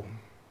for,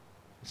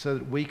 so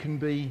that we can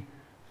be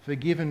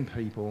forgiven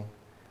people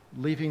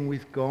living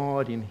with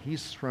God in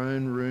his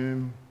throne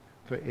room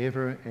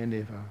forever and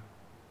ever.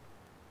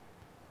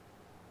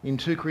 In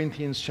 2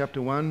 Corinthians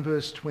chapter 1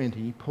 verse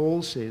 20,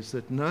 Paul says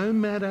that no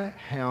matter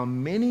how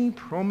many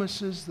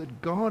promises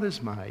that God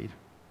has made,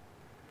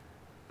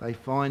 they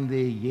find their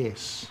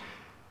yes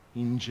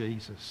in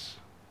Jesus.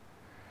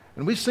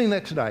 And we've seen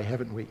that today,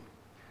 haven't we?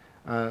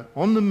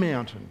 On the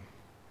mountain,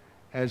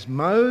 as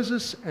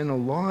Moses and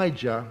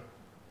Elijah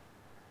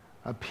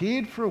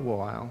appeared for a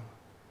while,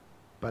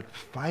 but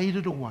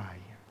faded away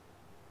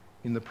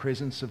in the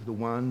presence of the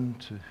one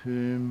to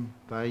whom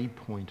they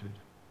pointed,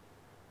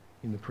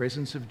 in the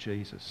presence of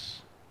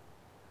Jesus,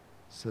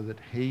 so that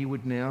he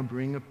would now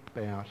bring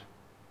about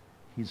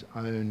his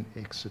own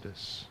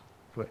exodus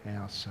for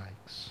our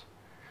sakes.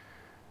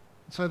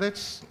 So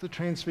that's the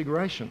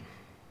Transfiguration.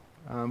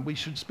 We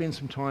should spend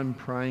some time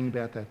praying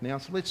about that now,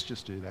 so let's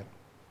just do that.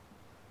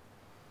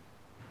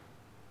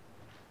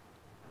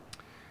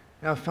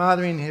 Our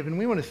Father in heaven,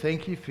 we want to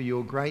thank you for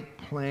your great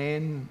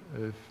plan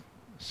of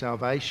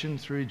salvation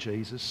through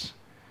Jesus.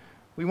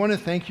 We want to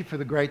thank you for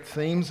the great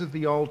themes of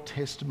the Old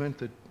Testament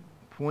that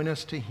point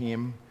us to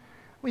him.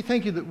 We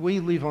thank you that we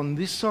live on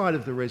this side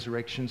of the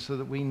resurrection so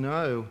that we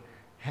know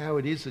how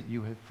it is that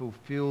you have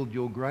fulfilled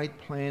your great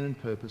plan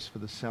and purpose for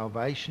the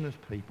salvation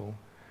of people,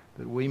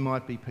 that we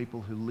might be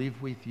people who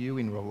live with you,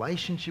 in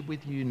relationship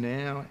with you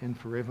now and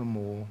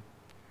forevermore.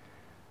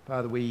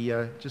 Father, we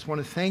just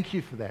want to thank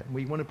you for that.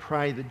 We want to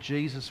pray that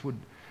Jesus would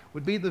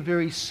be the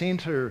very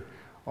centre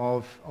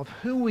of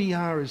who we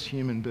are as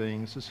human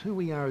beings, as who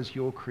we are as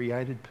your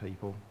created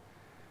people.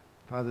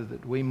 Father,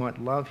 that we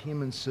might love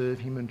him and serve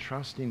him and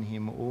trust in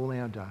him all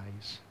our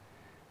days.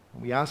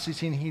 We ask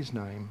this in his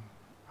name.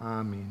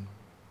 Amen.